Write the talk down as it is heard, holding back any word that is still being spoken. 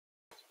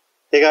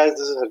Hey guys,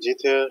 this is Harjeet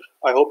here.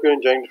 I hope you're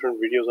enjoying different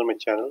videos on my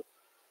channel.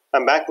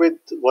 I'm back with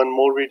one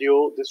more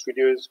video. This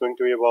video is going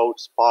to be about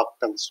Spark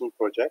Tungsten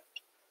project.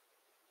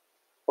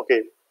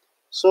 Okay,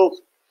 so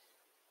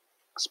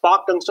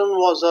Spark Tungsten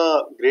was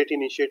a great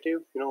initiative,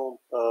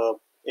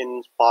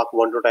 in Spark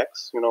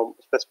 1.x,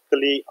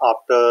 specifically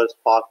after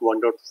Spark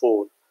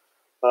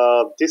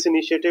 1.4. This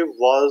initiative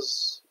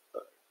was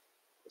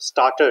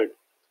started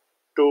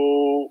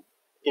to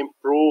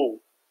improve,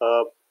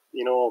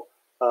 you know,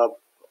 uh,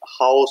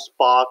 how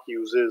Spark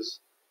uses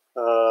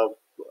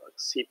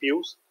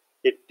CPUs.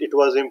 It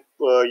was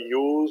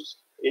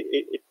used.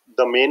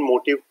 The main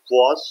motive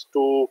was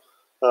to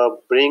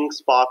bring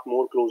Spark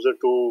more closer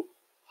to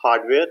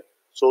hardware,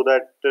 so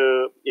that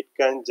it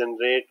can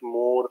generate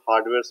more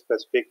hardware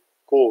specific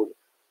code,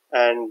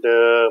 and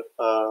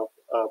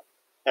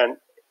and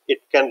it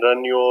can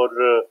run your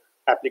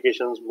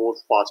applications more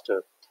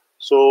faster.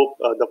 So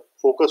the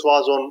focus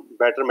was on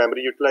better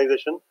memory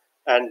utilization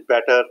and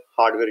better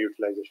hardware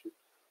utilization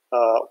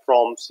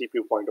from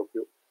CPU point of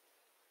view.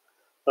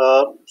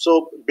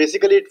 So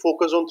basically, it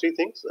focused on three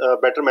things: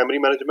 better memory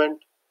management,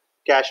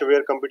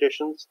 cache-aware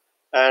computations,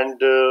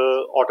 and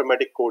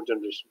automatic code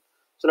generation.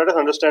 So let us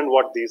understand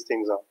what these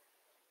things are.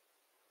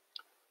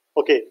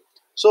 Okay,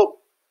 so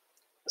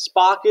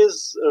Spark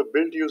is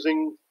built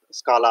using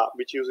Scala,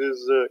 which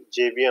uses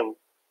JVM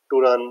to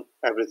run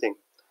everything.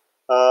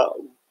 Uh,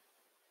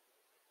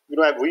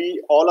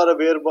 we all are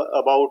aware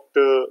about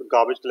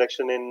garbage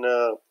collection in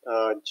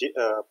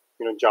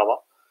Java.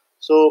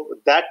 So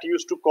that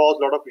used to cause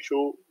a lot of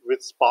issue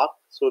with Spark.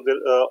 So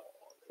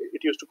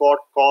it used to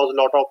cause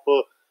a lot of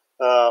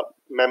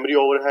memory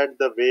overhead.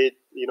 The way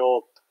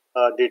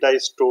data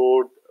is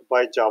stored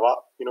by Java.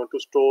 To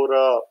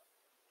store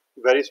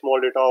very small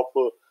data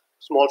of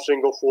small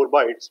string of 4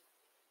 bytes,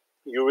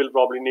 you will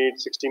probably need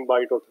 16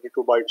 byte or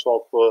 32 bytes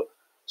of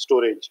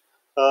storage.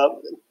 Uh,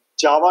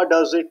 Java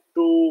does it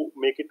to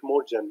make it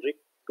more generic,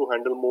 to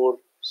handle more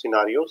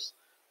scenarios.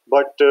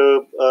 But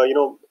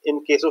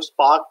in case of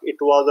Spark, it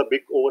was a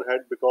big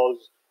overhead,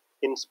 because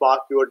in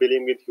Spark you are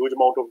dealing with huge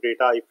amount of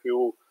data. If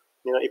you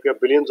have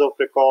billions of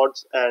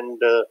records, and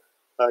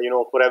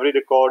for every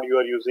record you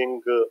are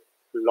using a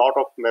lot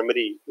of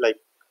memory, like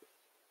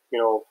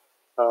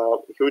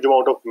huge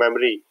amount of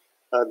memory,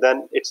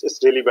 then it's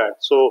really bad.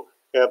 So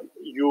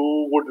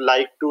you would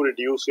like to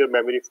reduce your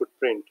memory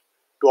footprint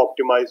to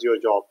optimize your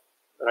job,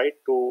 right?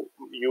 To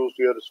use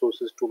your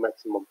resources to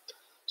maximum.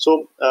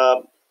 So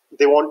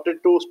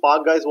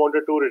Spark guys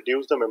wanted to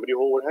reduce the memory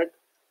overhead,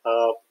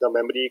 the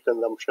memory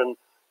consumption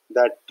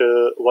that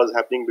was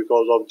happening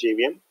because of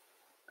JVM,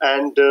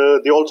 and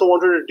they also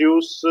want to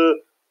reduce the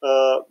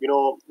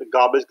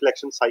garbage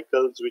collection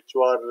cycles, which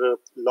were a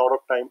lot of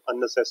time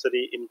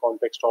unnecessary in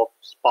context of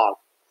Spark.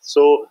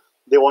 So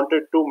they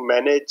wanted to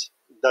manage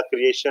the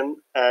creation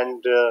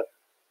and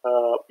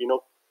uh, you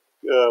know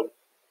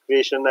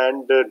creation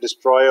and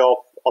destroy of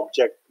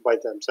object by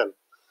themselves.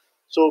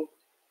 So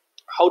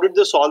how did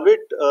they solve it?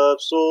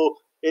 So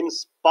in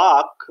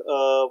Spark,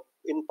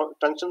 in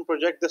Tungsten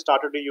project, they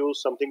started to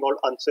use something called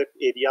unsafe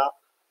area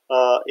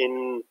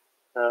in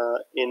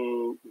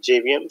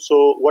JVM.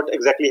 So what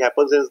exactly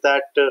happens is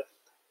that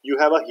you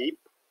have a heap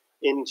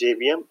in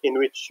JVM in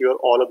which your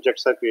all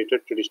objects are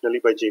created traditionally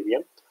by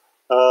JVM.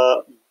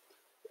 Uh,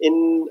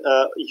 in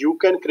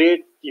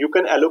You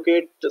can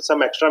allocate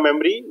some extra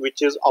memory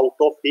which is out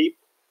of heap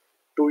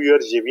to your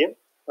JVM,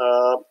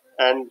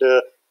 and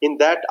in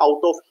that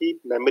out of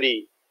heap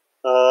memory,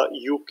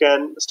 you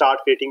can start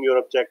creating your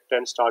object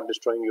and start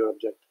destroying your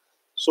object.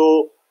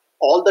 So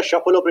all the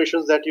shuffle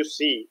operations that you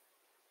see,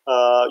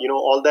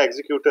 all the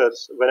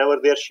executors, whenever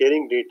they are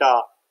sharing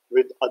data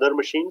with other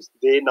machines,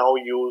 they now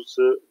use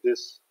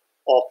this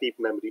off heap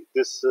memory,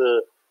 this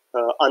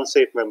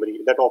unsafe memory.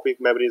 That off heap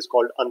memory is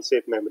called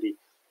unsafe memory.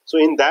 So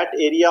in that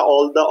area,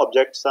 all the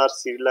objects are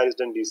serialized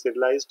and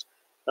deserialized.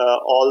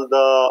 All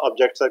the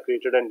objects are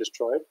created and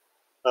destroyed.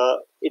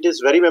 It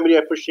is very memory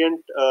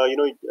efficient.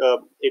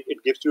 It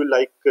gives you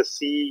like a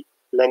C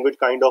language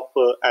kind of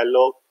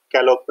alloc,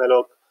 calloc,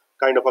 malloc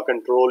kind of a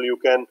control. You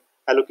can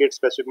allocate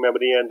specific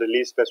memory and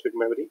release specific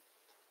memory,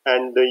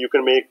 and you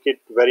can make it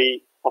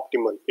very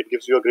optimal. It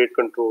gives you a great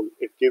control.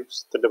 It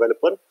gives the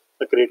developer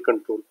a great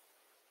control.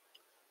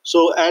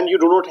 So, and you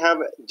do not have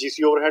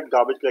GC overhead,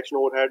 garbage collection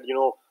overhead,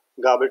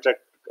 garbage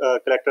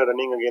collector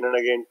running again and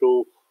again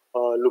to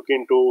look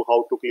into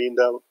how to clean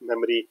the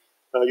memory.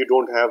 You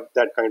don't have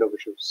that kind of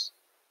issues.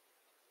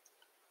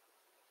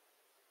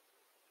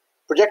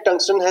 Project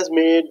Tungsten has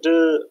made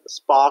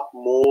Spark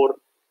more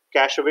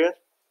cache aware.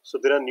 So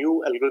there are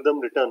new algorithm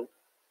written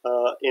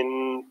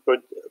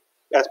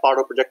as part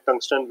of Project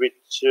Tungsten,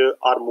 which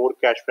are more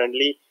cache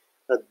friendly.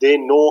 They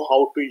know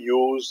how to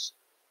use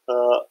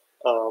uh,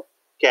 uh,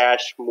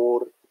 cache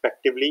more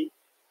effectively.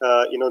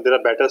 There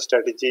are better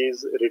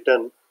strategies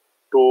written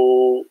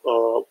to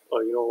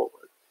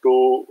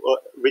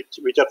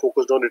which are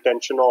focused on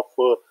retention of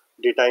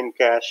data in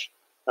cache,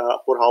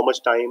 for how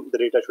much time the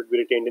data should be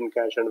retained in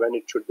cache and when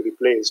it should be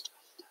replaced.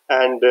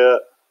 And there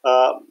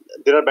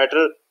are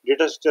better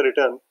data structure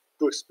written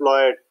to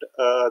exploit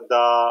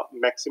the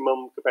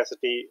maximum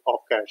capacity of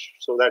cache,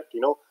 so that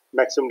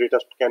maximum data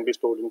can be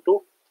stored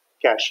into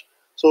cache.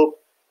 So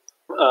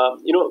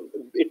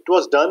it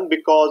was done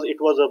because it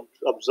was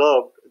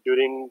observed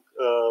during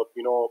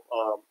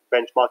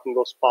benchmarking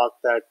of Spark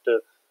that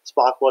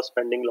Spark was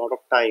spending a lot of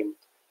time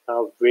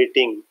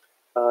waiting,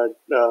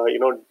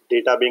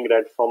 data being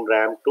read from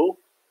RAM to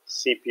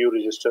CPU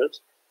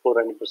registers for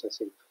any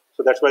processing.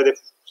 So that's why they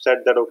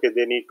said that okay,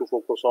 they need to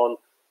focus on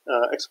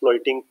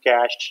exploiting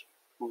cache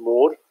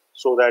more,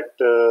 so that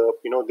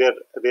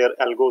their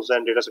algos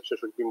and data structure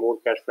should be more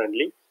cache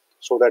friendly,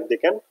 so that they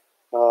can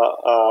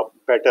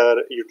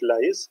better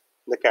utilize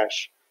the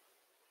cache.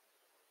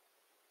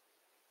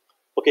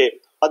 Okay,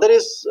 other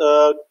is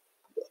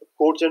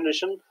code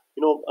generation.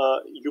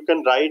 You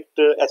can write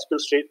SQL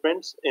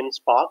statements in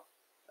Spark,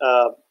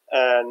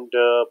 and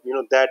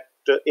that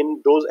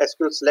in those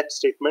SQL select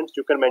statements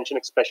you can mention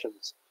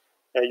expressions.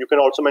 You can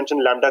also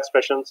mention lambda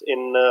expressions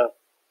in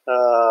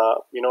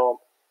you know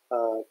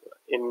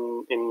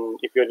in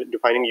if you're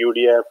defining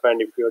UDF,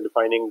 and if you're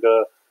defining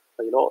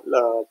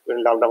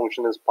lambda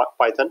function is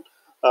Python.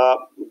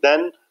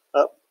 Then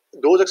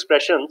those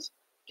expressions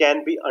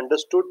can be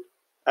understood,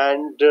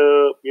 and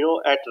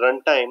at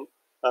runtime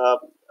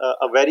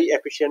a very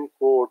efficient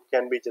code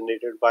can be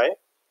generated by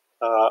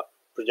uh,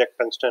 Project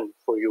Tungsten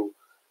for you.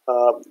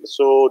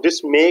 So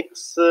this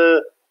makes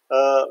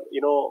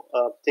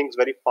things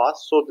very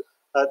fast. So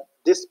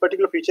this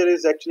particular feature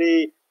is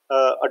actually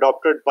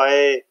adopted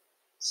by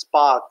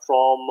Spark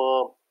from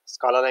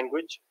Scala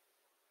language.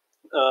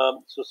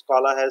 So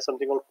Scala has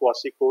something called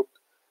quasi-code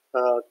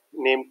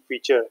named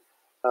feature,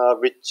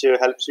 which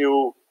helps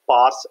you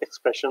parse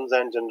expressions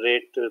and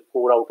generate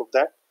code out of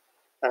that,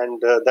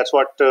 and that's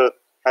what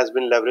has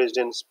been leveraged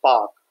in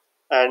Spark.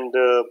 And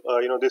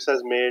this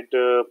has made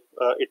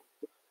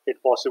it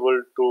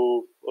possible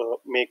to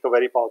make a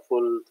very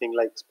powerful thing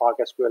like Spark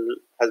SQL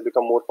has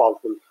become more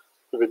powerful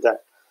with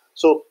that.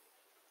 So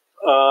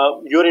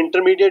your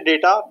intermediate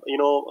data,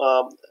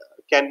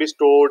 can be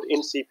stored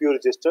in CPU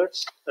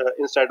registers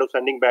instead of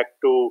sending back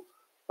to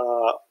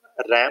uh,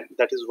 RAM.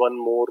 That is one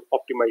more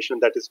optimization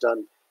that is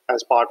done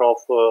as part of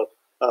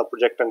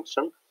Project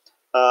Tungsten.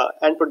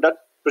 And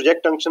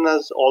Project Tungsten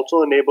has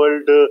also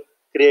enabled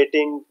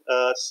creating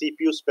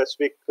CPU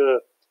specific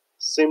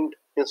SIMD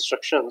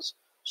instructions,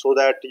 so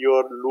that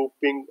your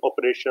looping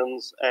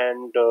operations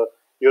and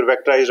your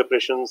vectorized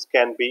operations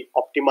can be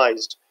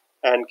optimized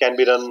and can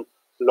be run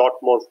a lot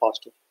more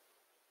faster.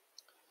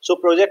 So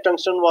Project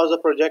Tungsten was a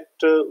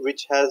project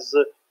which has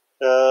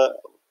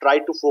tried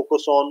to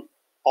focus on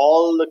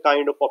all the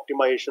kind of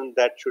optimization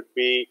that should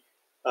be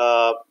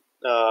uh,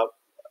 uh,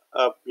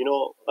 uh, you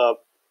know uh,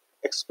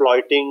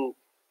 exploiting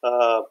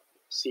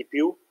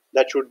CPU,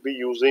 that should be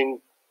using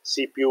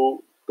CPU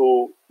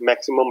to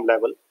maximum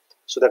level.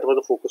 So that was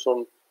the focus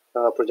on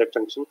Project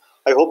Tungsten.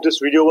 I hope this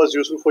video was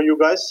useful for you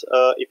guys.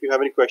 If you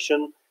have any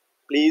question,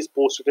 please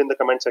post it in the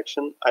comment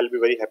section. I'll be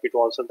very happy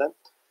to answer them.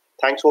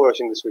 Thanks for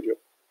watching this video.